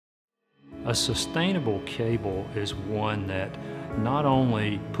A sustainable cable is one that not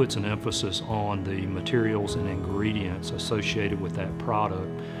only puts an emphasis on the materials and ingredients associated with that product,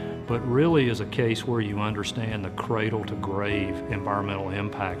 but really is a case where you understand the cradle to grave environmental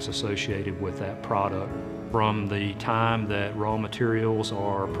impacts associated with that product. From the time that raw materials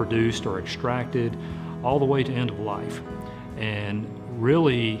are produced or extracted, all the way to end of life. And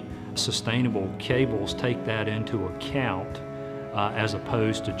really, sustainable cables take that into account as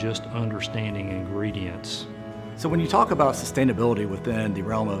opposed to just understanding ingredients. So when you talk about sustainability within the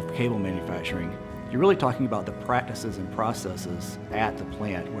realm of cable manufacturing, you're really talking about the practices and processes at the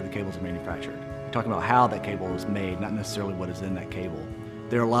plant where the cables are manufactured. You're talking about how that cable is made, not necessarily what is in that cable.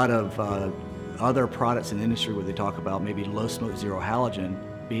 There are a lot of other products in the industry where they talk about maybe low smoke, zero halogen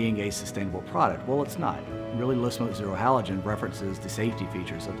being a sustainable product. Well, it's not. Really, low smoke, zero halogen references the safety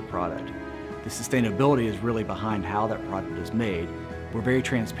features of the product. The sustainability is really behind how that product is made. We're very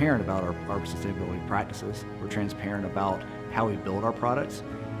transparent about our sustainability practices. We're transparent about how we build our products.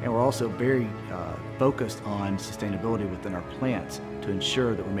 And we're also very focused on sustainability within our plants to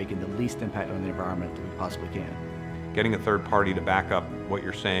ensure that we're making the least impact on the environment that we possibly can. Getting a third party to back up what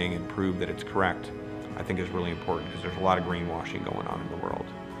you're saying and prove that it's correct, I think is really important because there's a lot of greenwashing going on in the world.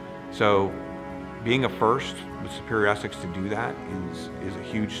 So being a first with Superior Essex to do that is a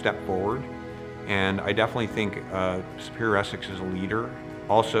huge step forward. And I definitely think Superior Essex is a leader.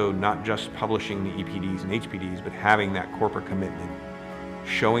 Also, not just publishing the EPDs and HPDs, but having that corporate commitment,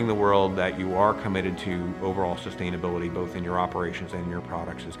 showing the world that you are committed to overall sustainability, both in your operations and in your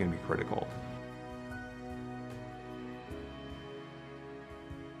products, is going to be critical.